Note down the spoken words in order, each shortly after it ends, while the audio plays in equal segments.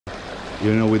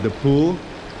you know, with the pool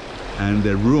and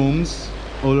the rooms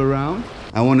all around.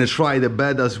 I want to try the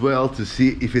bed as well to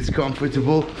see if it's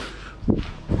comfortable.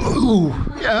 Ooh,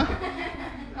 yeah.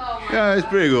 Yeah, it's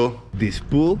pretty cool. This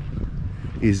pool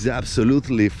is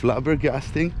absolutely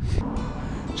flabbergasting.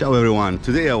 Ciao everyone,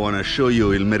 today I want to show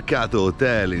you Il Mercato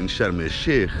Hotel in Sharm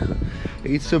el-Sheikh.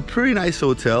 It's a pretty nice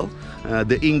hotel.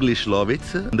 The English love it.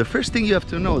 The first thing you have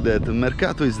to know that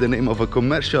Mercato is the name of a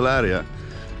commercial area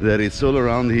that it's all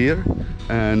around here,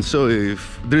 and so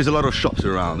if there's a lot of shops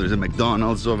around, there's a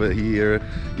McDonald's over here,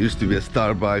 used to be a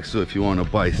Starbucks, so if you want to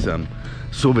buy some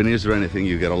souvenirs or anything,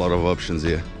 you get a lot of options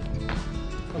here.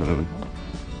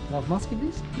 Have mask,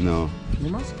 please? No. No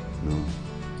mask? No.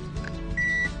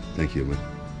 Thank you, man.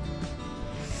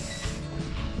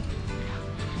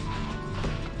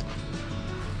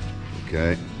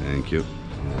 Okay, thank you.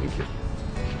 Thank you.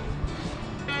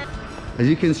 As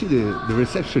you can see, the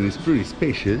reception is pretty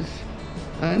spacious,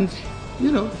 and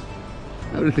you know,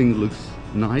 everything looks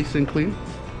nice and clean.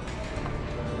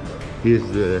 Here's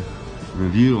the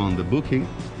review on the booking.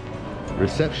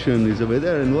 Reception is over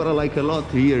there, and what I like a lot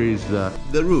here is the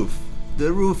roof.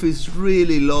 The roof is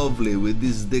really lovely with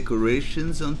these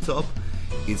decorations on top.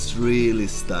 It's really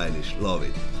stylish, love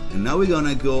it. And now we're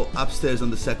gonna go upstairs on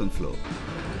the second floor.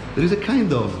 There is a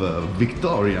kind of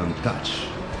Victorian touch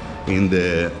in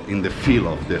the feel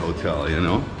of the hotel, you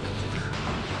know.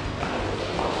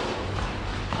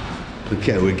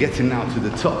 Okay, we're getting now to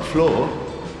the top floor,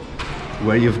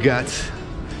 where you've got,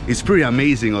 it's pretty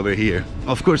amazing over here.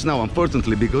 Of course now,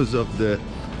 unfortunately, because of the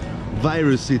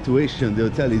virus situation, the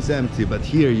hotel is empty, but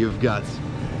here you've got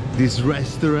this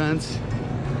restaurant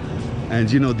and,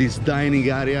 you know, this dining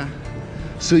area,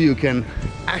 so you can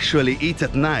actually eat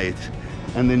at night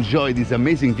and enjoy this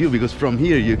amazing view, because from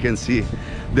here you can see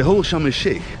the whole Sharm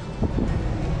el-Sheikh.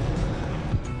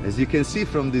 As you can see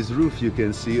from this roof, you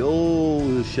can see all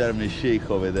Sharm el-Sheikh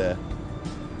over there,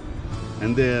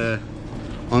 and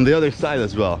on the other side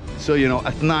as well. So, you know,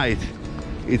 at night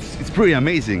it's pretty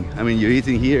amazing. I mean, you're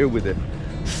eating here with the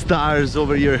stars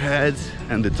over your head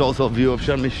and the total view of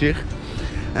Sharm el-Sheikh.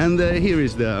 And here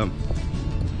is the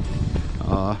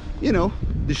you know,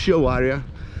 the show area.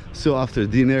 So after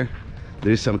dinner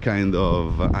there is some kind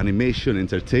of animation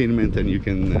entertainment, and you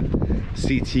can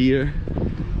sit here,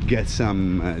 get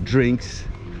some drinks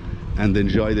and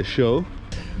enjoy the show.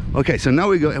 Okay, so now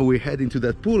we head into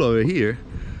that pool over here,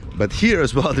 but here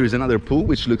as well there is another pool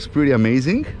which looks pretty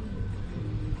amazing.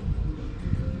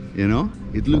 You know,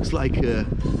 it looks like a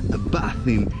bath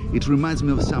it reminds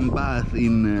me of some bath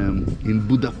in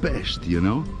Budapest, you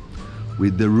know,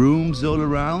 with the rooms all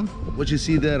around. What you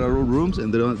see there are all rooms,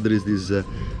 and there is this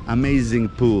amazing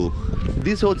pool.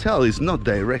 This hotel is not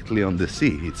directly on the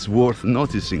sea. It's worth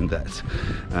noticing that.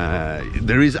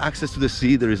 There is access to the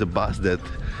sea. There is a bus that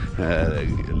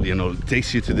you know,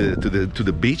 takes you to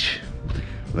the beach.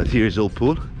 But here is all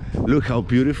pool. Look how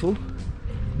beautiful.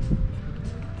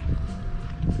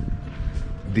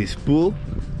 This pool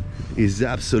is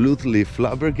absolutely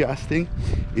flabbergasting.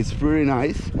 It's pretty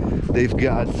nice. They've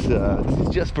got this is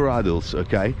just for adults,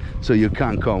 okay, so you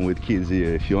can't come with kids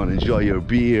here. If you want to enjoy your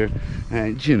beer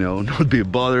and, you know, not be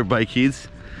bothered by kids,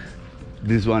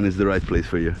 this one is the right place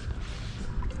for you.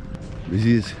 This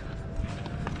is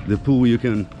the pool. You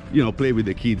can, you know, play with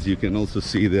the kids. You can also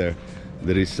see there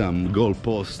is some goal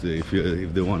post if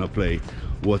they want to play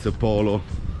water polo,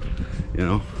 you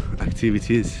know,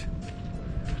 activities.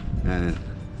 And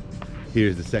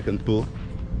here's the second pool.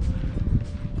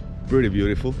 Pretty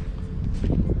beautiful.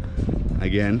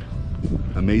 Again,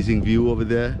 amazing view over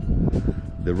there.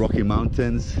 The Rocky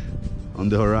Mountains on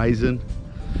the horizon,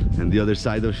 and the other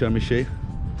side of Sharm el-Sheikh.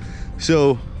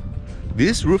 So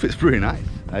this roof is pretty nice.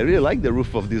 I really like the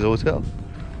roof of this hotel.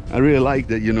 I really like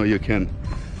that, you know, you can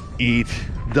eat,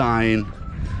 dine,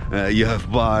 you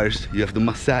have bars, you have the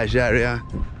massage area,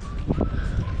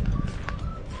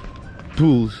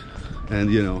 pools. And,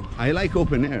 you know, I like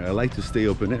open air. I like to stay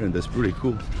open air, and that's pretty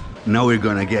cool. Now we're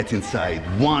gonna get inside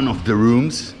one of the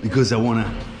rooms, because I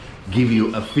wanna give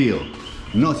you a feel.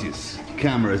 Notice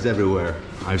cameras everywhere.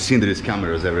 I've seen there is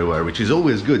cameras everywhere, which is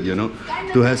always good, you know,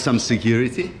 to have some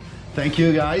security. Thank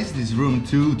you, guys. This is room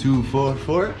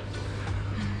 2244.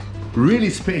 Really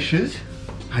spacious.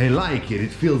 I like it.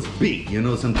 It feels big, you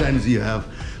know. Sometimes you have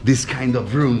this kind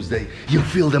of rooms that you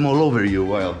feel them all over you,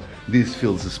 while this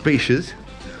feels spacious.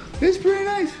 It's pretty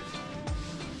nice.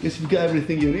 Guess you've got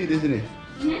everything you need, isn't it?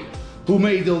 Mm-hmm. Who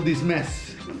made all this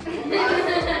mess?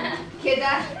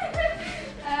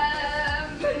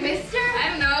 Mister? I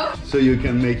don't know. So you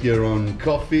can make your own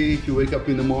coffee if you wake up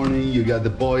in the morning. You got the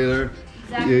boiler.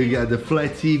 Exactly. You got the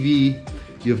flat TV.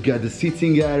 You've got the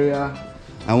sitting area.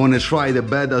 I want to try the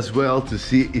bed as well to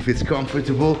see if it's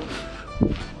comfortable.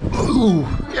 Ooh,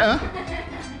 yeah.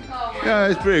 Yeah,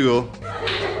 it's pretty cool.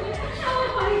 Oh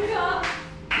my god.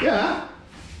 Yeah,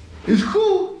 it's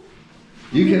cool.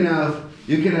 You can have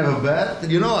a bath.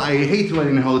 You know, I hate when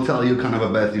in a hotel you can't have a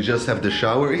bath. You just have the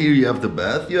shower. Here you have the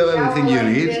bath. You have everything you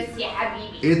need.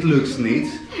 It looks neat.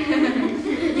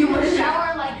 You will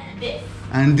shower like this.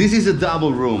 And this is a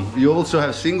double room. You also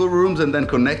have single rooms and then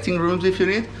connecting rooms if you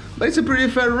need. But it's a pretty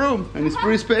fair room and it's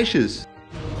pretty spacious.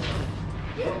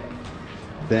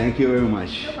 Thank you very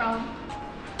much. No problem.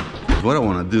 What I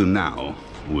want to do now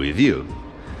with you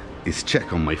is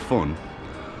check on my phone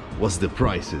what's the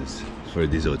prices for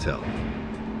this hotel.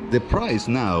 The price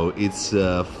now it's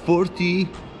 $40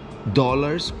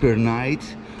 per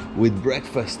night with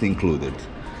breakfast included.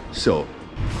 So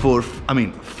for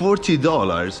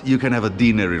 $40 you can have a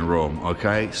dinner in Rome,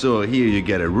 okay? So here you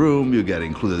get a room, you get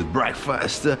included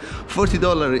breakfast.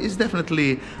 $40 is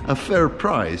definitely a fair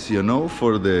price, you know,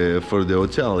 for the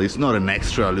hotel. It's not an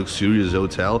extra luxurious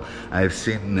hotel. I've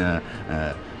seen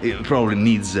it probably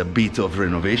needs a bit of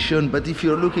renovation, but if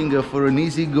you're looking for an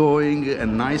easygoing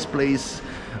and nice place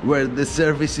where the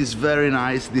service is very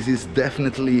nice, this is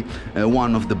definitely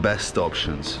one of the best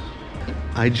options.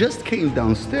 I just came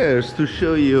downstairs to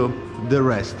show you the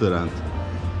restaurant.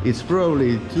 It's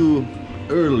probably too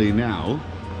early now,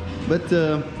 but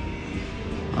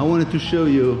I wanted to show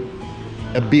you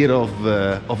a bit of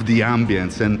the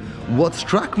ambience. And what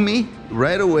struck me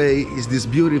right away is this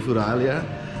beautiful area.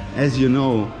 As you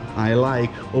know, I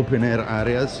like open air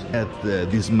areas at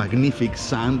this magnificent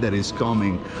sun that is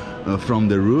coming from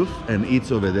the roof, and it's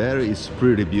over there. It's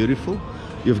pretty beautiful.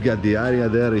 You've got the area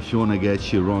there if you want to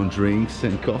get your own drinks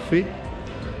and coffee.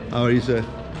 The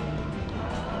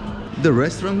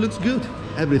restaurant looks good.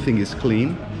 Everything is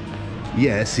clean.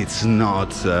 Yes, it's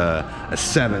not a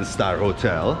 7-star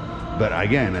hotel, but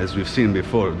again, as we've seen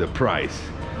before, the price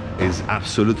is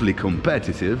absolutely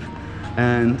competitive,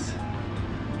 and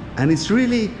it's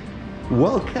really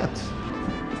well kept.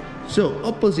 So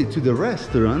opposite to the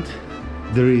restaurant,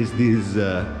 there is this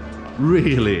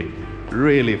really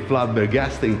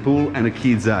flabbergasting pool and a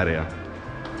kids area.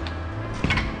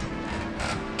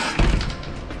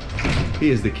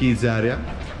 Here's the kids area,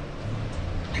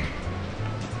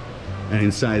 and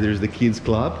inside there's the kids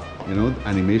club. You know,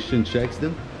 animation checks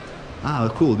them. Ah,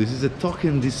 cool, this is a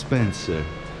token dispenser,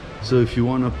 so if you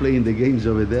want to play in the games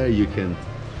over there, you can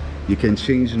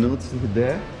change notes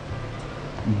there.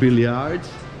 Billiards,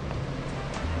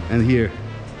 and here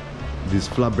this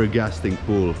flabbergasting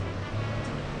pool.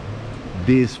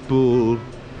 This pool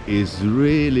is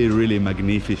really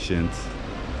magnificent,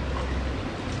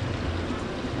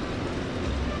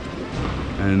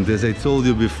 and as I told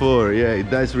you before, yeah, it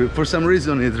does. For some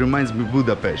reason, it reminds me of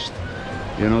Budapest.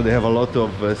 You know, they have a lot of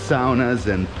saunas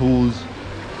and pools,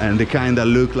 and they kind of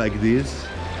look like this,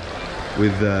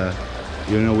 with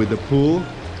you know, with the pool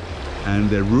and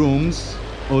the rooms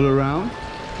all around.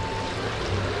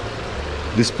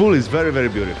 This pool is very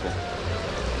beautiful.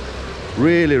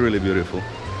 Really beautiful.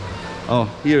 Oh,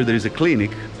 here there is a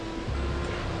clinic.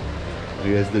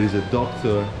 Yes, there is a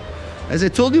doctor. As I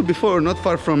told you before, not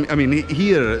far from, I mean,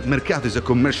 here Mercato is a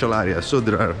commercial area, so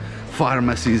there are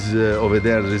pharmacies over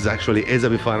there. There is actually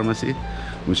Esabi Pharmacy,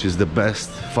 which is the best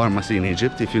pharmacy in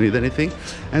Egypt if you need anything.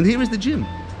 And here is the gym.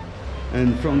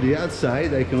 And from the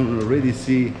outside I can already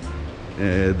see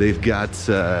they've got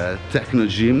Techno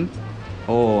Gym.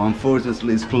 Oh,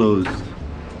 unfortunately it's closed.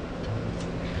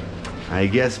 I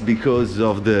guess because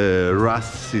of the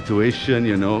rust situation,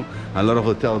 you know, a lot of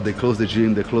hotels, they close the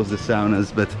gym, they close the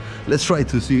saunas, but let's try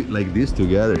to see like this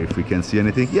together if we can see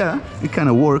anything. Yeah, it kind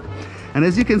of works. And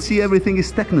as you can see, everything is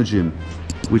Techno Gym,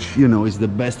 which, you know, is the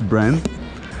best brand.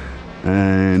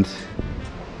 And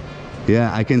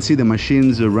yeah, I can see the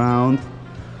machines around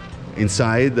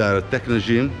inside are Techno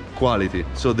Gym quality.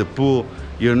 So the pool,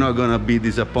 you're not gonna be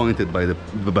disappointed by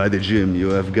the gym. You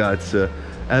have got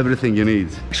everything you need.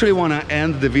 Actually want to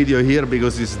end the video here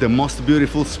because it's the most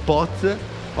beautiful spot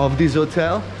of this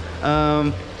hotel.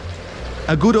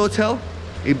 A good hotel.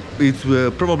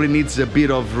 It probably needs a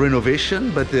bit of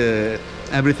renovation, but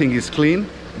everything is clean.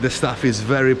 The staff is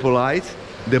very polite.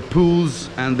 The pools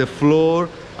and the floor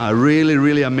are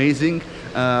really amazing.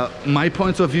 My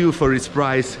point of view for its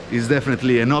price is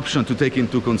definitely an option to take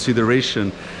into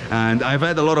consideration. And I've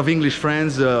had a lot of English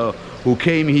friends who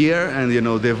came here, and you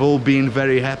know, they've all been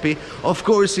very happy. Of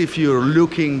course, if you're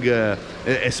looking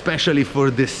especially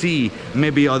for the sea,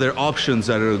 maybe other options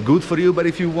are good for you, but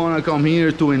if you want to come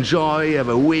here to enjoy, have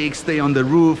a week, stay on the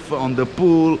roof, on the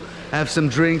pool, have some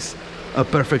drinks, a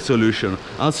perfect solution.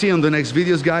 I'll see you on the next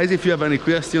videos, guys. If you have any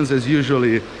questions, as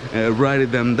usually,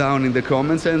 write them down in the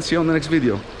comments, and see you on the next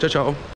video. Ciao ciao.